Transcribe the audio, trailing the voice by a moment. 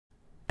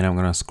And I'm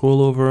going to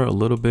scroll over a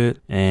little bit,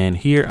 and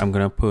here I'm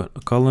going to put a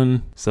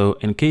colon. So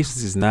in case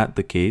this is not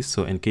the case,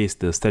 so in case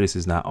the status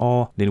is not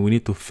all, then we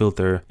need to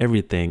filter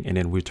everything and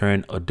then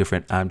return a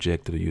different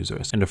object to the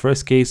users. In the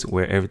first case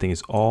where everything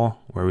is all,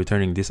 we're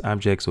returning this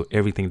object, so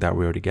everything that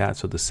we already got,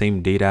 so the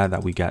same data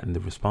that we got in the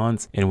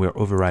response, and we're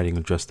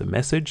overriding just the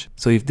message.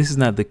 So if this is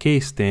not the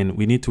case, then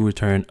we need to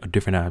return a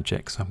different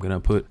object. So I'm going to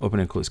put open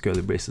and close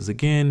curly braces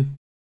again.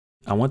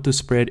 I want to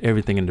spread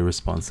everything in the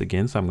response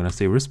again, so I'm going to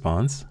say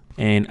response.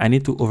 And I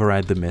need to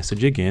override the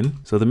message again.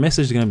 So the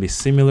message is going to be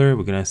similar.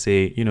 We're going to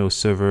say,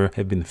 server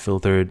have been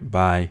filtered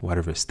by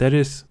whatever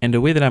status. And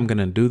the way that I'm going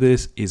to do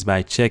this is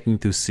by checking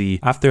to see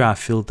after I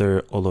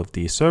filter all of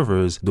the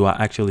servers, do I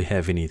actually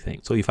have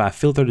anything? So if I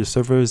filter the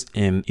servers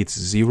and it's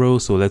 0,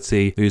 so let's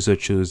say the user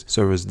choose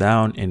servers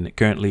down, and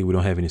currently we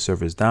don't have any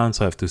servers down.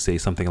 So I have to say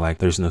something like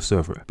there's no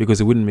server, because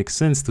it wouldn't make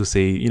sense to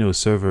say,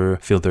 server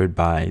filtered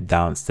by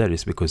down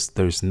status because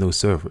there's no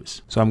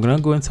servers. So I'm going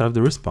to go inside of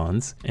the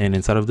response and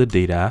inside of the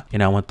data,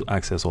 and I want to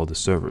access all the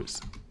servers.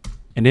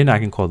 And then I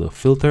can call the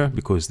filter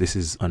because this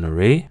is an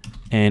array.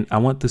 And I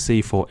want to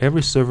say for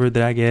every server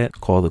that I get,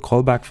 call the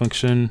callback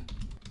function,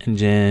 and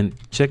then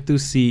check to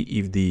see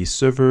if the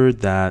server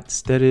that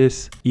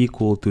status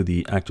equal to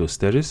the actual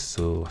status.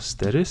 So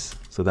status.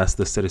 So that's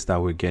the status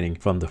that we're getting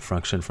from the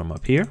function from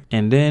up here.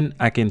 And then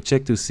I can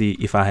check to see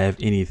if I have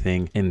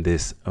anything in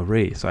this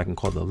array. So I can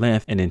call the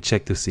length and then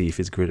check to see if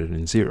it's greater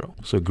than 0.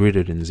 So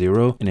greater than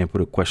 0, and then put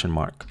a question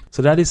mark.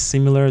 So that is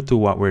similar to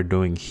what we're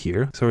doing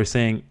here. So we're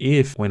saying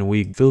if when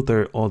we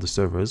filter all the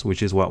servers,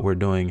 which is what we're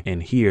doing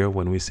in here,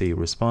 when we say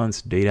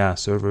response, data,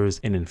 servers,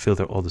 and then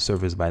filter all the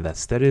servers by that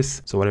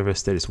status. So whatever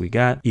status we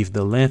got, if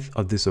the length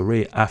of this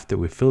array after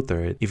we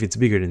filter it, if it's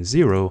bigger than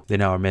 0,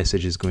 then our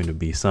message is going to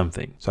be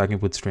something. So I can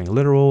put string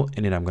literal,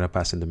 and then I'm going to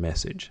pass in the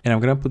message. And I'm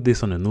going to put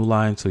this on a new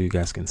line so you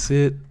guys can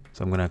see it.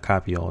 So I'm going to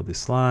copy all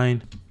this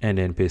line and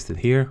then paste it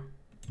here.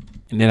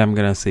 And then I'm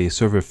going to say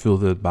server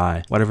filtered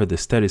by whatever the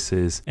status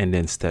is, and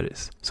then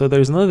status. So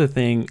there's another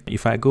thing.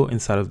 If I go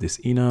inside of this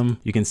enum,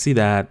 you can see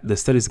that the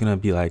status is going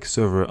to be like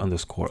server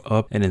underscore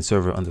up and then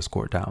server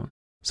underscore down.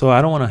 So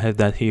I don't want to have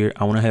that here.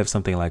 I want to have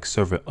something like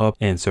server up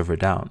and server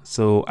down.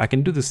 So I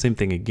can do the same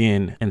thing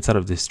again inside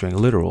of this string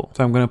literal.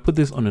 So I'm going to put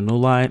this on a new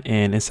line,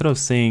 and instead of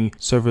saying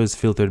servers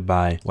filtered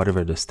by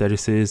whatever the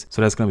status is,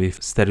 so that's going to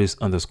be status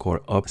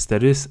underscore up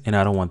status, and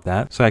I don't want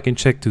that. So I can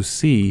check to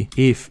see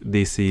if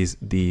this is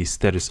the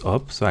status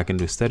up. So I can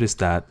do status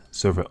dot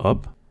server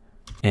up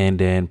and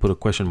then put a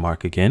question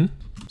mark again.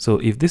 So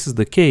if this is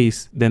the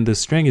case, then the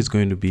string is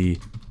going to be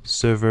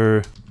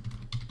server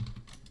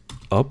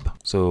up.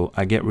 So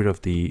I get rid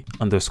of the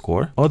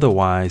underscore.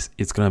 Otherwise,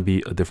 it's going to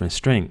be a different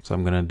string. So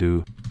I'm going to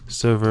do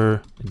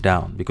server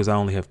down because I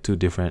only have two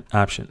different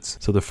options.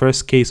 So the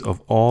first case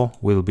of all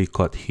will be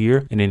cut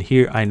here. And then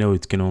here, I know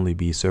it can only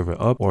be server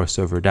up or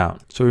server down.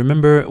 So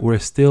remember, we're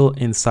still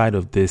inside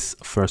of this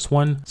first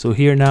one. So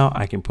here now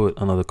I can put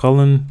another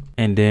colon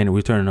and then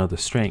return another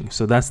string.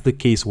 So that's the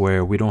case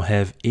where we don't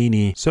have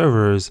any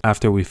servers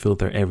after we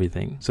filter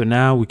everything. So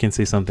now we can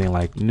say something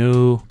like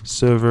no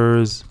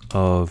servers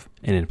of,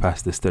 and then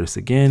pass the status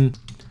again,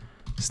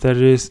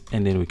 status,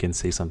 and then we can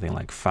say something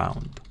like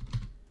found.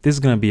 This is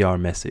going to be our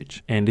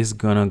message, and this is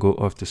going to go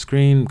off the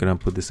screen. I'm going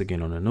to put this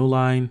again on a new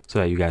line so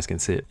that you guys can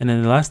see it. And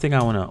then the last thing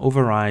I want to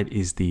override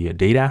is the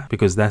data,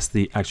 because that's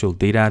the actual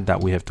data that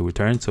we have to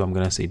return. So I'm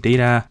going to say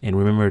data, and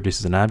remember this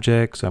is an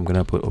object. So I'm going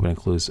to put open and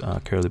close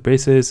curly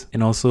braces.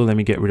 And also let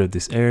me get rid of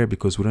this error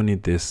because we don't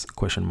need this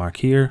question mark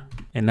here.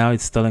 And now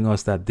it's telling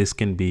us that this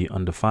can be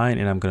undefined,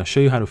 and I'm going to show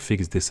you how to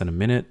fix this in a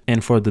minute.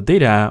 And for the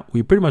data,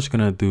 we're pretty much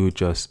going to do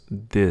just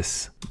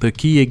this. The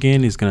key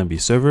again is going to be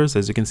servers.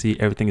 As you can see,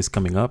 everything is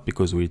coming up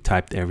because we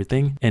typed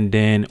everything. And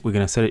then we're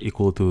going to set it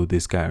equal to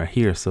this guy right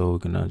here. So we're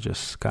going to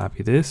just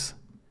copy this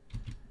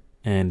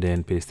and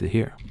then paste it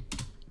here.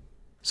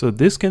 So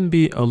this can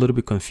be a little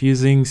bit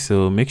confusing,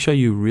 so make sure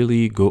you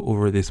really go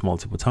over this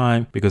multiple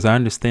times, because I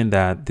understand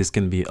that this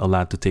can be a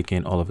lot to take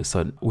in all of a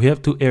sudden. We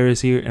have two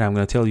errors here, and I'm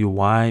going to tell you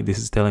why. This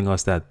is telling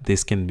us that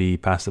this can be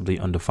possibly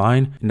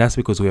undefined, and that's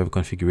because we have a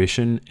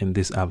configuration in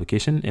this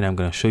application, and I'm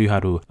going to show you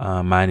how to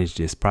manage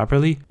this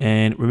properly.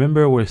 And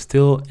remember, we're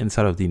still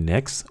inside of the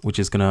next, which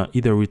is going to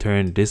either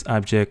return this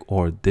object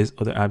or this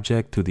other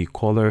object to the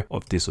caller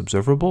of this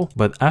observable.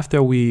 But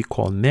after we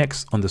call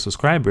next on the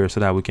subscriber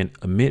so that we can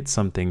emit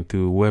something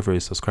to whoever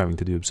is subscribing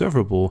to the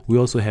observable, we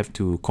also have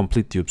to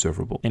complete the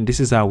observable. And this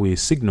is how we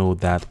signal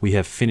that we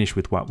have finished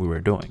with what we were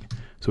doing.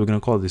 So we're going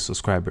to call this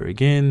subscriber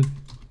again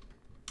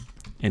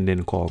and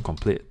then call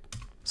complete.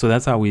 So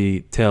that's how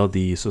we tell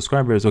the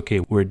subscribers,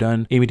 okay, we're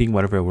done emitting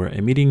whatever we're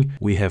emitting,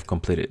 we have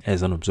completed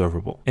as an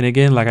observable. And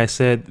again, like I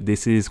said,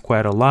 this is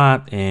quite a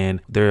lot,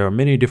 and there are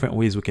many different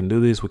ways we can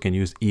do this. We can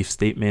use if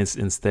statements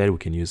instead, we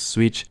can use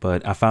switch,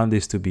 but I found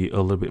this to be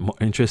a little bit more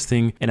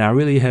interesting, and I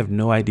really have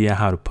no idea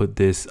how to put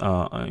this,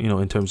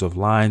 in terms of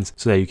lines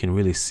so that you can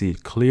really see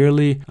it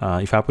clearly.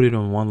 If I put it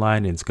on one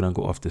line, it's gonna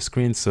go off the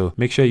screen. So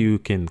make sure you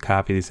can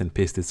copy this and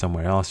paste it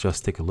somewhere else.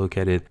 Just take a look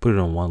at it, put it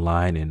on one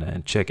line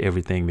and check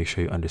everything, make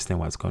sure you understand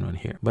what's going on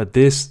here. But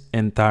this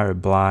entire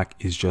block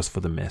is just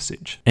for the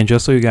message. And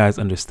just so you guys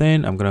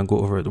understand, I'm going to go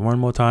over it one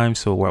more time.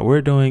 So what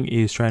we're doing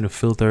is trying to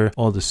filter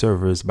all the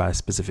servers by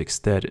specific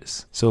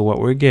status. So what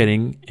we're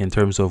getting in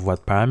terms of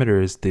what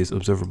parameters this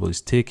observable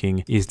is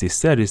taking is the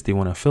status they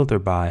want to filter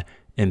by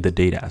in the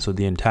data, so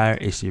the entire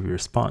HTTP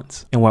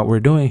response. And what we're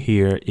doing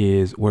here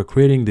is we're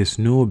creating this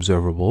new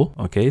observable.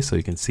 Okay, so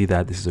you can see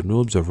that this is a new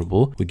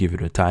observable. We give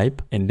it a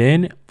type, and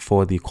then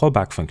for the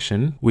callback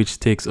function, which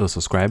takes a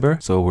subscriber,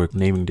 so we're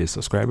naming this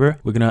subscriber,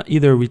 we're gonna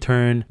either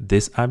return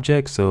this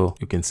object, so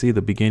you can see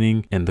the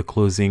beginning and the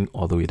closing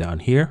all the way down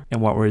here. And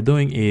what we're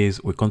doing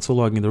is we're console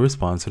logging the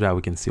response so that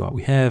we can see what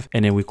we have,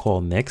 and then we call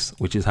next,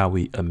 which is how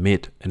we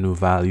emit a new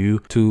value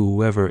to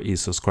whoever is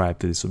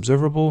subscribed to this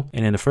observable.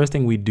 And then the first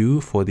thing we do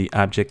for the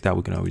object that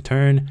we're going to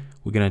return,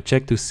 we're going to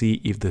check to see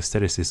if the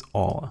status is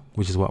all,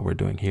 which is what we're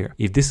doing here.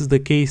 If this is the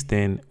case,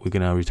 then we're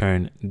going to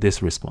return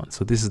this response.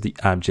 So this is the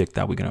object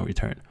that we're going to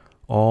return,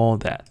 all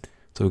that.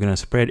 So we're going to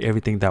spread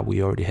everything that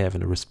we already have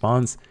in the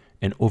response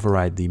and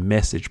override the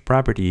message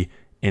property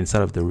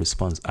inside of the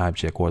response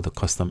object or the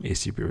custom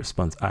HTTP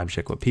response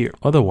object up here.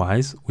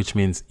 Otherwise, which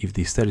means if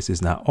the status is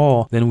not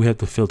all, then we have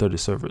to filter the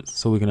servers.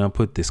 So we're going to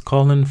put this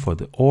colon for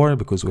the or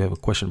because we have a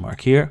question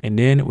mark here. And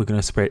then we're going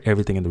to spread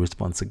everything in the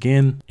response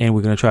again. And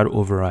we're going to try to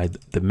override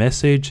the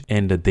message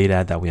and the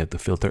data that we have to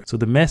filter. So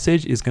the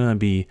message is going to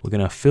be, we're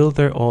going to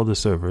filter all the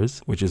servers,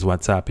 which is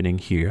what's happening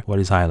here, what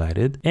is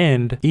highlighted.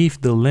 And if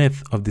the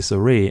length of this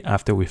array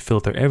after we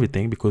filter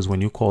everything, because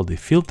when you call the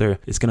filter,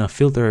 it's going to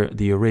filter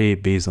the array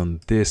based on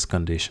this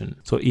condition.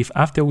 So if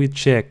after we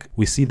check,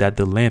 we see that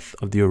the length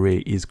of the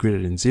array is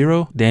greater than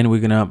 0, then we're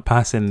going to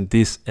pass in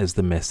this as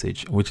the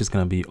message, which is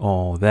going to be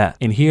all that.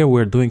 And here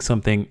we're doing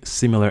something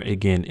similar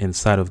again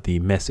inside of the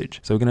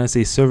message. So we're going to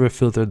say server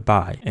filtered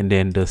by, and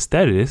then the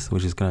status,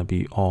 which is going to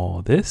be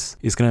all this,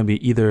 is going to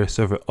be either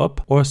server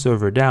up or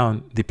server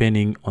down,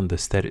 depending on the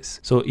status.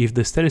 So if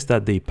the status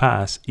that they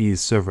pass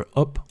is server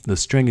up, the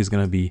string is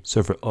going to be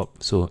server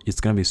up. So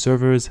it's going to be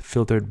servers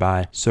filtered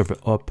by server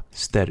up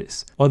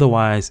status.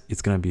 Otherwise,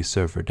 it's going to be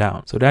server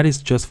down. So that is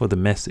just for the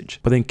message.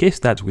 But in case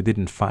that we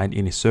didn't find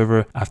any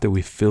server after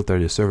we filter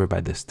the server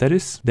by the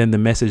status, then the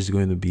message is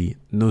going to be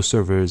no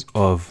servers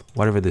of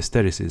whatever the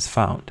status is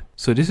found.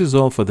 So this is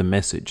all for the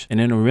message. And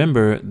then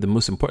remember, the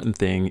most important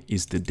thing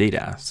is the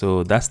data.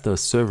 So that's the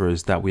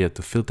servers that we have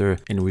to filter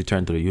and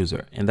return to the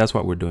user. And that's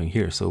what we're doing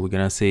here. So we're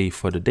going to say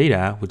for the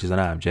data, which is an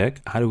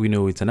object. How do we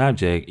know it's an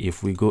object?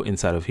 If we go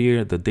inside of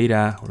here, the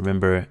data,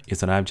 remember,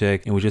 it's an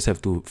object, and we just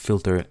have to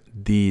filter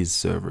these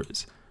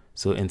servers.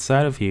 So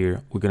inside of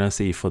here, we're going to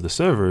say for the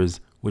servers,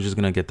 we're just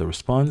going to get the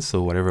response.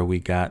 So whatever we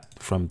got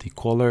from the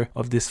caller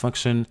of this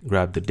function,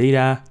 grab the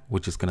data,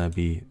 which is going to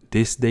be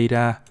this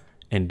data,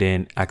 and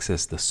then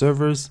access the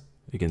servers.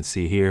 You can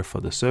see here for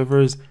the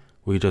servers,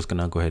 we're just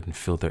going to go ahead and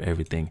filter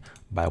everything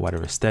by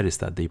whatever status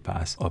that they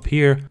pass up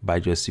here by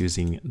just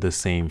using the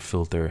same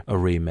filter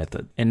array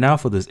method. And now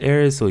for this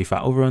errors, so if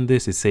I overrun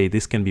this, it say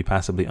this can be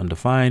passively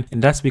undefined.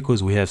 And that's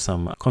because we have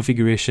some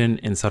configuration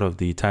inside of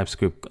the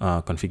TypeScript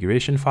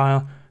configuration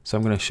file. So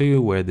I'm going to show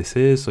you where this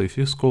is. So if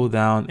you scroll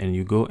down and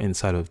you go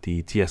inside of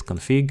the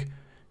tsconfig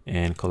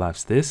and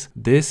collapse this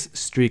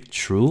strict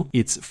true,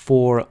 it's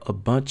for a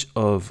bunch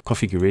of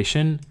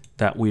configuration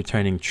that we're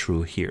turning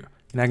true here.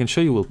 And I can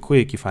show you real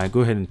quick. If I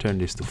go ahead and turn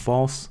this to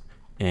false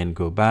and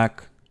go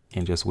back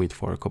and just wait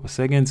for a couple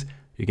seconds,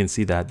 you can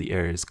see that the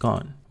error is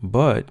gone.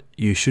 But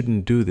you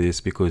shouldn't do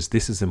this because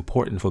this is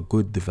important for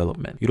good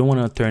development. You don't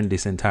want to turn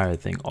this entire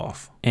thing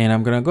off. And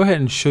I'm going to go ahead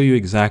and show you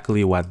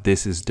exactly what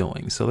this is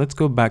doing. So let's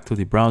go back to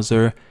the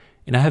browser.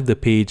 And I have the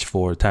page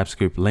for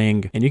TypeScript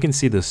Lang, and you can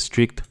see the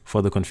strict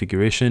for the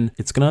configuration.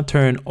 It's going to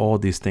turn all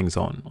these things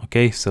on.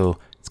 Okay, so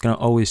it's going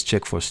to always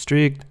check for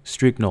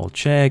strict null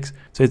checks.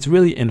 So it's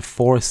really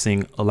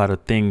enforcing a lot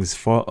of things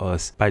for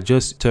us by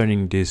just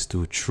turning this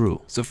to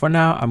true. So for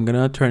now, I'm going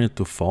to turn it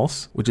to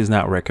false, which is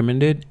not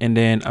recommended. And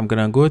then I'm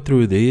going to go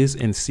through these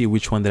and see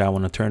which one that I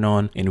want to turn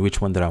on and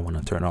which one that I want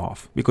to turn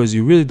off, because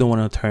you really don't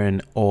want to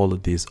turn all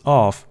of these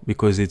off,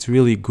 because it's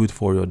really good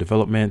for your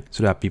development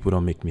so that people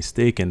don't make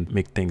mistake and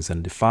make things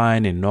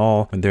undefined and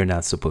null when they're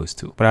not supposed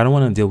to. But I don't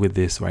want to deal with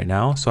this right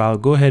now. So I'll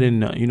go ahead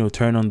and,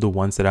 turn on the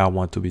ones that I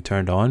want to be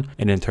turned on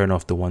and then turn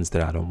off the ones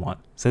that I don't want.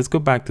 So let's go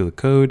back to the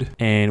code,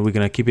 and we're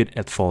going to keep it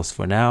at false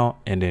for now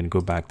and then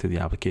go back to the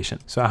application.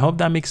 So I hope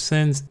that makes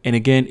sense. And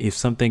again, if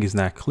something is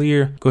not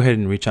clear, go ahead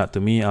and reach out to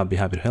me. I'll be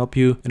happy to help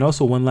you. And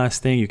also one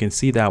last thing, you can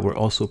see that we're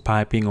also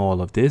piping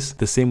all of this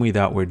the same way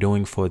that we're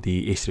doing for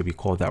the HTTP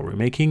call that we're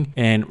making.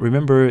 And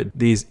remember,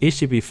 these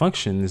HTTP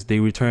functions, they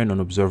return an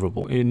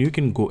observable, and you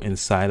can go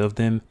inside of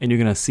them and you're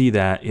going to see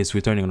that it's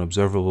returning an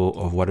observable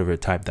of whatever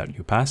type that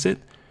you pass it.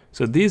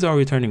 So these are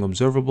returning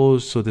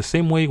observables. So the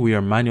same way we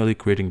are manually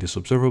creating this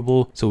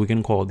observable, so we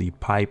can call the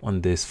pipe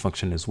on this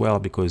function as well,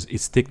 because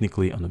it's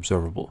technically an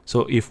observable.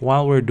 So if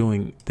while we're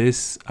doing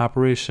this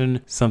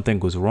operation, something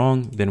goes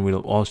wrong, then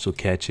we'll also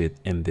catch it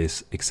in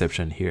this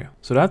exception here.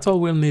 So that's all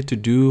we'll need to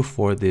do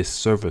for this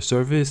server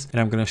service. And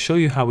I'm going to show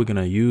you how we're going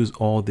to use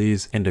all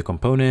these in the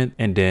component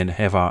and then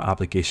have our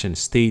application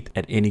state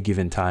at any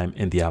given time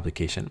in the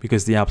application,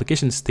 because the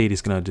application state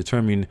is going to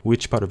determine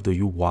which part of the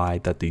UI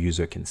that the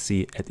user can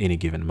see at any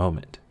given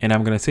moment. And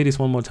I'm going to say this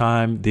one more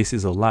time. This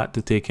is a lot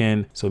to take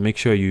in. So make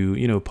sure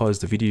you pause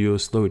the video,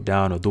 slow it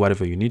down, or do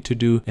whatever you need to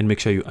do, and make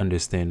sure you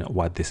understand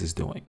what this is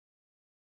doing.